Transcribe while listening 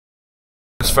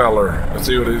This feller. Let's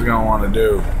see what he's gonna want to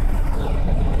do.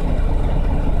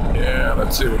 Yeah,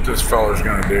 let's see what this feller's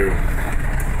gonna do.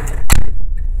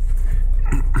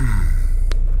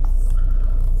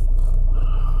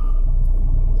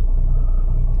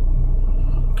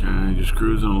 Okay, just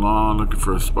cruising along, looking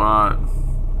for a spot.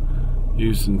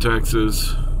 Houston,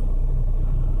 Texas.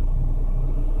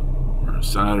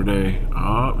 Saturday.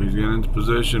 Oh, he's getting into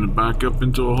position to back up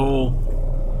into a hole.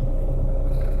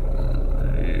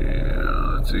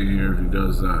 Yeah, let's see here if he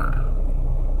does that.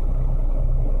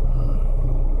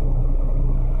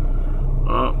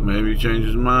 Oh, maybe he changed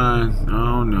his mind.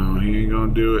 Oh no, he ain't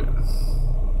gonna do it.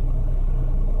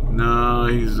 No,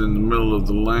 he's in the middle of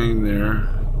the lane there.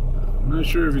 I'm not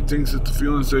sure if he thinks that the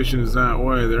fueling station is that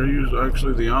way. They're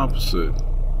actually the opposite.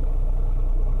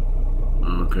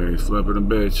 Okay, he's flipping a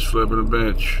bitch, flipping a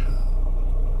bitch.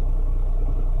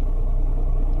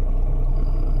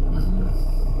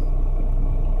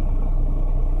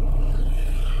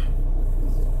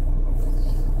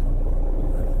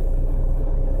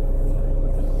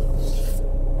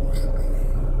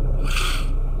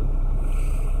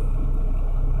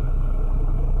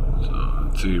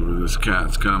 See where this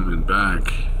cat's coming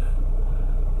back.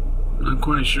 Not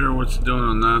quite sure what's doing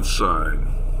on that side.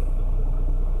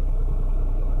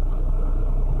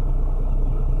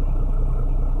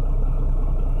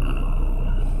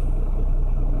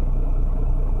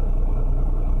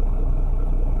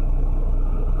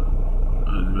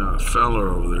 There's got a fella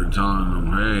over there telling him,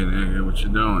 hey nigga, what you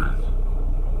doing?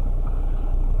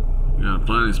 You got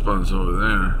plenty of spots over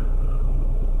there.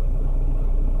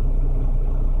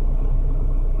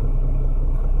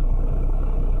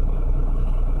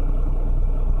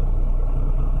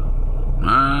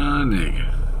 Nigga.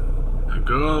 Now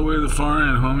go all the way to the far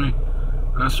end, homie.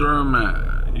 That's where I'm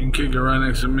at. You can kick it right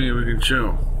next to me. We can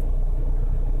chill.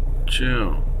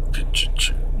 Chill.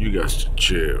 You got to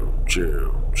chill.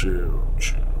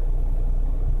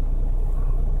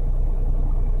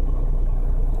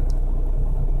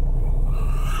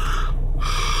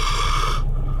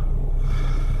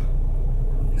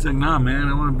 He's like, nah, man.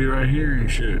 I want to be right here and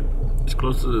shit. It's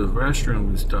close to the restroom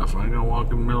and stuff. I ain't gonna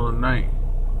walk in the middle of the night.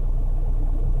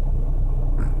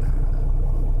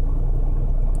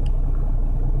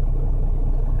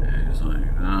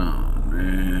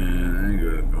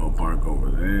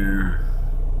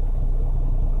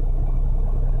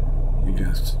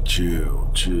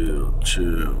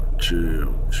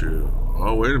 Chill.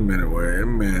 Oh, wait a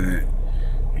minute.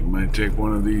 He might take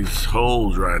one of these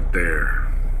holes right there.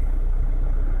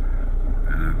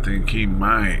 And I think he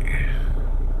might.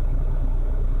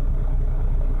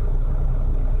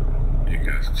 You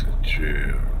got to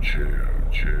chill.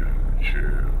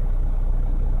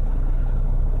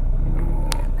 More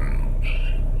bounce.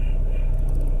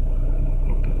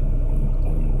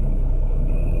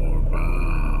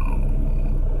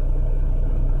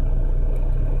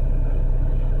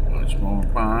 More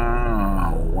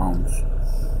bounce.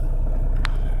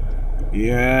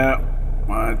 Yeah,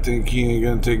 I think he ain't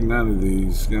gonna take none of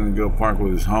these. He's gonna go park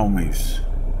with his homies.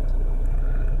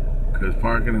 Because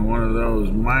parking in one of those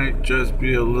might just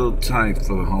be a little tight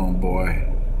for the homeboy.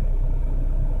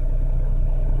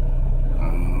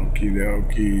 Okie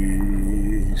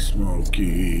dokie,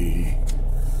 Smokey.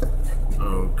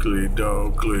 Oakley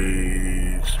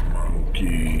dokley,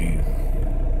 Smokey.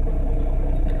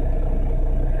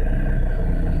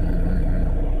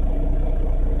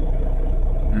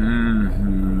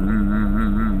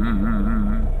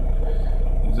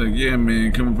 He's like, yeah,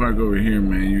 man, come and park over here,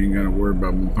 man. You ain't gotta worry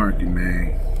about my parking,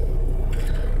 man.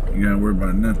 You gotta worry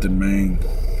about nothing, man.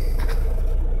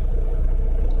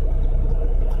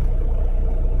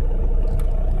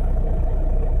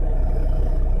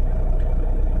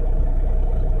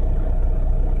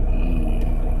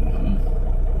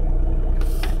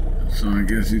 So I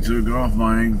guess he took off,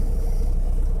 man.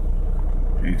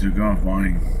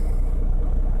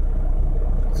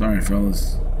 Sorry,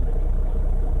 fellas.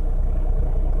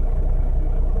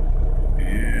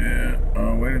 Yeah.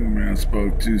 Oh, wait a minute. I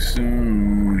spoke too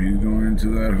soon. He's going into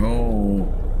that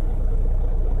hole.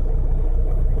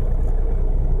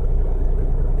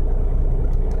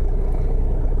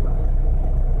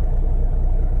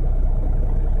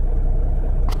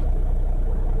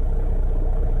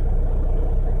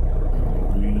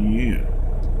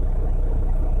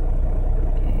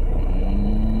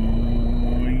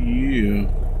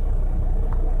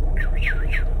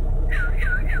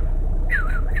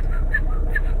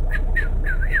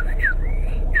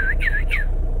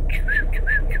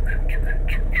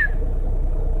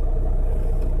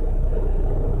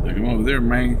 Over there,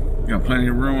 man. Got plenty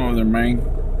of room over there, man. You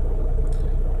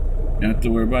don't have to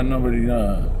worry about nobody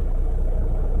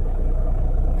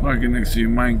Parking next to you,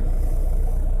 Mike.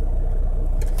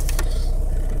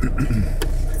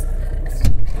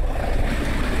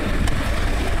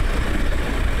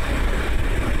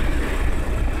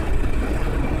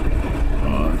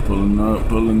 Oh, pulling up,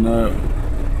 pulling up.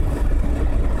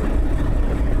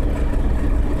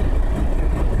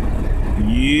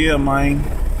 Yeah, man.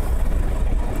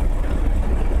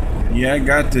 Yeah, I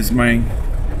got this, man.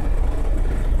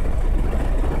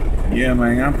 Yeah,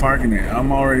 man, I'm parking it.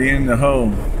 I'm already in the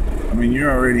hole. I mean,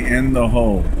 you're already in the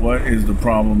hole. What is the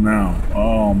problem now?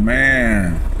 Oh,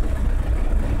 man.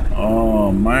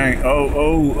 Oh, man.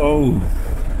 Oh.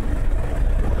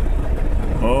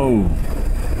 Oh.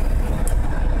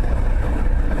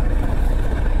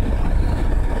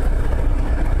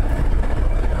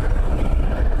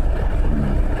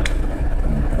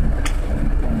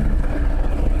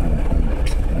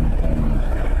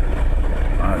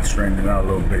 I'll straighten it out a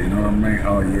little bit, you know what I mean?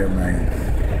 Oh, yeah, man.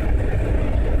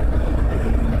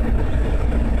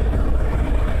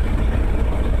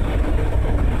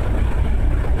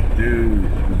 Dude,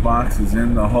 the box is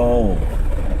in the hole.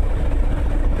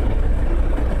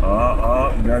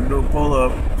 Gotta do a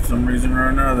pull-up for some reason or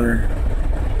another.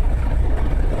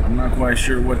 I'm not quite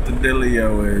sure what the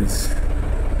dealio is.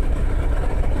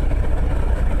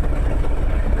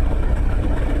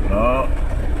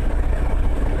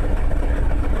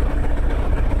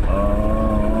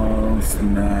 Oh,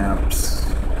 snaps.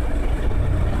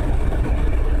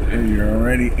 Hey, you're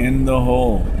already in the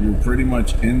hole. You're pretty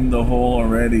much in the hole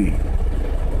already.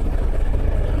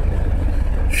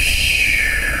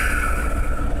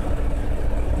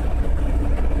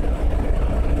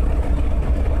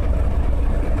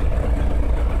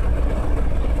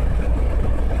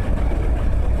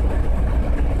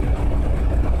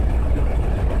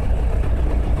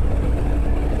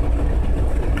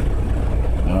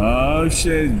 Oh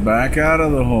shit, back out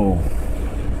of the hole.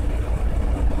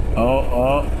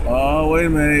 Oh, wait a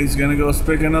minute, he's gonna go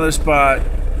pick another spot.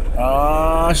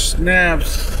 Oh,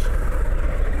 snaps.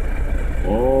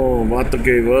 Oh, Vato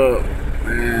gave up.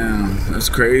 Man, that's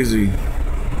crazy.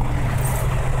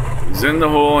 He's in the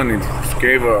hole and he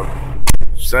gave up.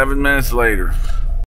 7 minutes later.